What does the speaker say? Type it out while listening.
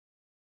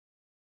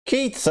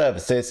Keyed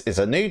Services is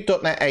a new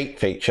 .NET 8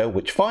 feature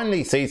which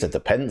finally sees a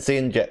dependency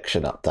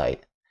injection update.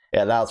 It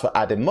allows for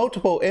adding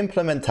multiple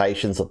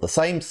implementations of the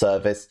same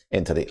service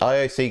into the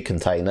IOC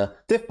container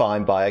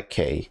defined by a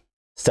key.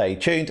 Stay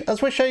tuned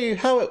as we show you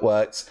how it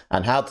works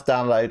and how to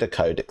download a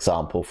code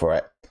example for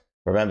it.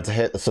 Remember to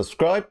hit the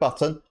subscribe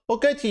button or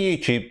go to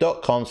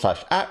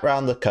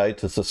youtube.com/@roundthecode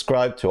to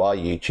subscribe to our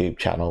YouTube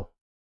channel.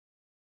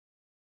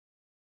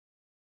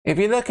 If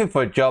you're looking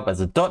for a job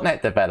as a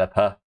 .NET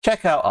developer,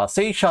 check out our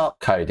C#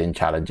 coding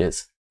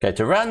challenges. Go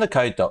to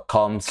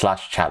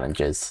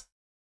roundthecode.com/challenges.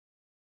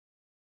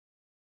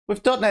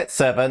 With .NET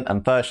 7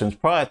 and versions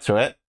prior to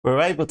it, we're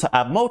able to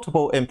add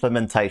multiple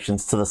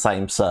implementations to the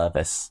same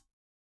service.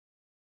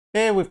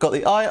 Here we've got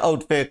the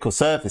old vehicle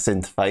service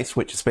interface,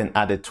 which has been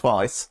added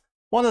twice,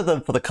 one of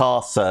them for the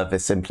car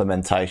service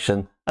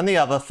implementation and the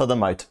other for the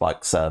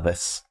motorbike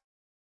service.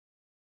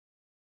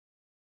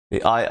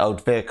 The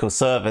old vehicle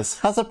service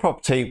has a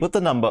property with the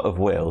number of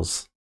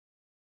wheels.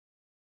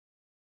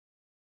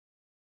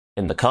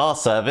 In the car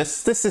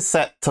service, this is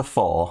set to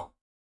 4.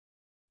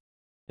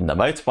 In the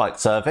motorbike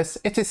service,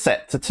 it is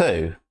set to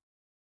 2.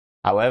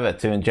 However,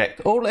 to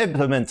inject all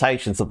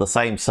implementations of the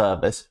same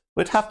service,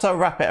 we'd have to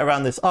wrap it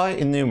around this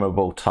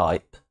IEnumerable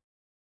type.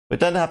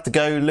 We'd then have to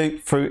go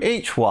loop through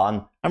each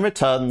one and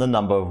return the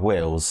number of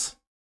wheels.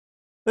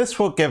 This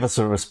will give us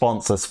a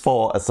response as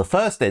 4 as the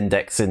first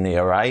index in the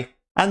array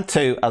and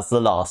 2 as the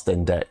last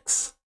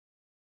index.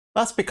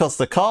 That's because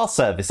the car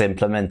service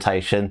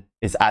implementation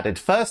is added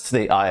first to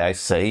the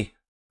IOC,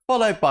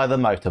 followed by the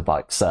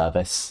motorbike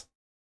service.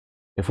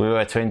 If we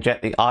were to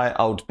inject the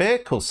old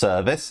vehicle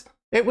service,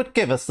 it would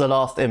give us the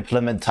last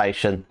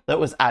implementation that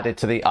was added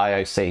to the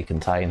IOC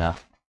container.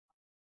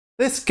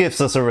 This gives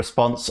us a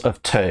response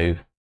of 2.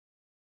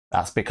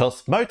 That's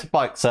because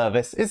motorbike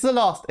service is the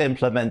last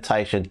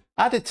implementation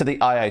added to the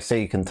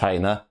IOC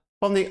container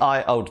from the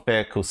old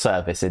vehicle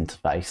service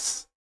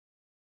interface.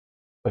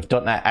 With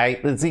 .NET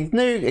 8, there's these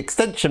new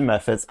extension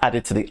methods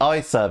added to the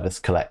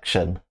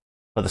IServiceCollection.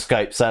 For the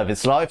scope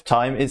service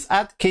lifetime is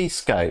add key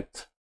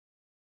scoped.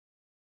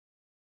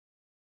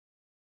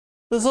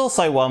 There's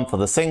also one for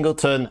the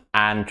singleton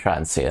and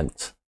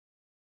transient.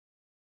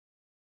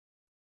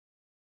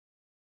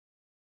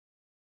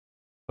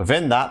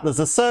 Within that, there's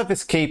a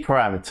service key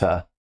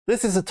parameter.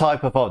 This is a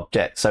type of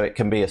object, so it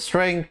can be a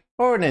string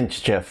or an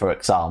integer, for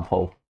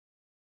example.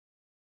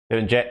 To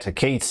inject a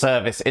key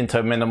service into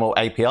a minimal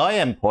API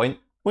endpoint,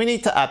 we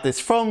need to add this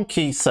from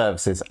key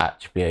services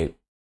attribute.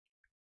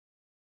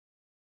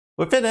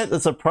 Within it,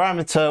 there's a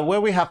parameter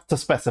where we have to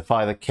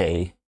specify the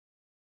key.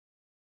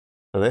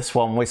 For this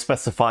one, we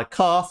specify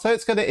car, so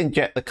it's going to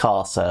inject the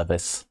car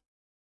service.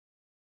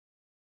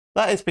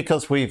 That is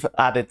because we've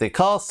added the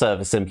car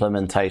service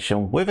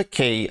implementation with a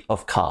key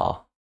of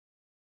car.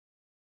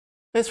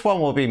 This one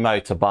will be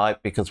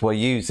motorbike because we're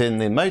using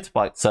the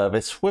motorbike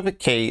service with a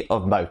key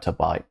of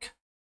motorbike.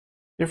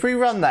 If we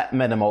run that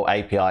minimal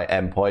API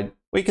endpoint,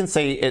 we can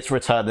see it's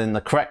returning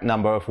the correct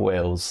number of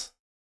wheels.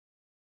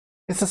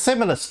 It's a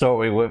similar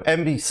story with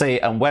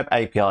MVC and Web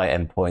API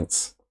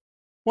endpoints.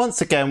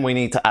 Once again, we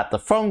need to add the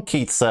from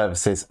key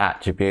services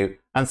attribute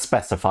and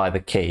specify the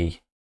key.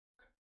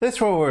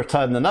 This will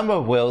return the number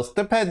of wheels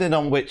depending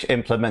on which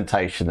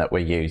implementation that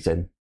we're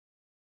using.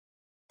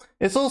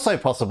 It's also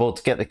possible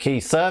to get the key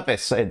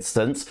service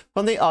instance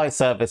from the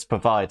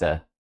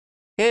IServiceProvider.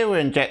 Here we're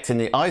injecting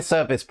the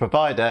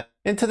IServiceProvider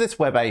into this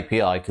Web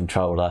API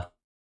controller.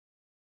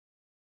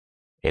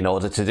 In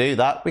order to do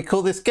that, we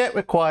call this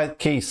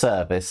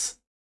getRequiredKeyService.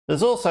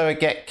 There's also a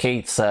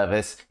getKeyed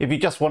service if you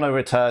just want to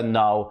return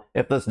null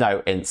if there's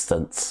no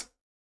instance.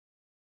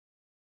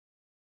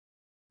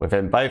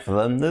 Within both of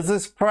them, there's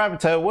this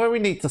parameter where we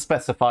need to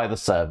specify the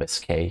service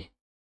key.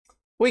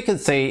 We can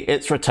see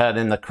it's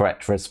returning the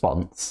correct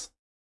response.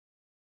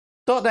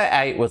 .NET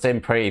 8 was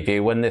in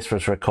preview when this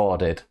was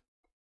recorded.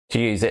 To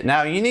use it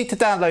now, you need to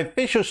download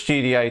Visual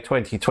Studio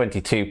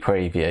 2022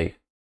 Preview.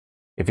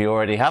 If you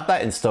already have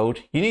that installed,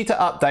 you need to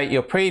update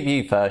your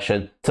preview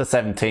version to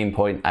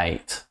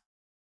 17.8.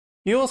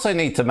 You also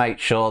need to make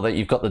sure that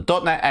you've got the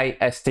 .NET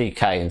 8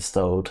 SDK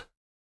installed.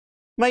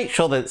 Make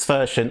sure that it's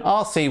version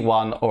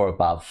RC1 or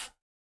above.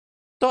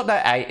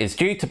 .NET 8 is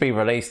due to be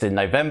released in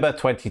November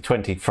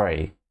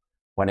 2023.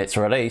 When it's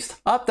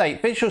released,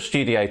 update Visual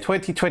Studio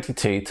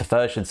 2022 to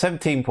version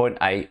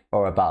 17.8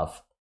 or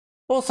above.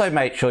 Also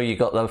make sure you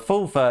got the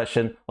full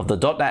version of the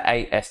 .NET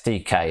 8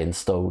 SDK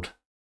installed.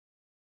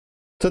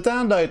 To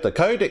download the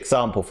code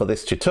example for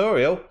this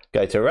tutorial,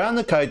 go to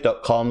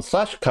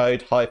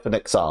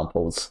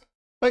roundthecode.com/code-examples.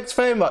 Thanks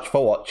very much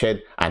for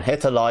watching and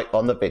hit a like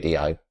on the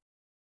video.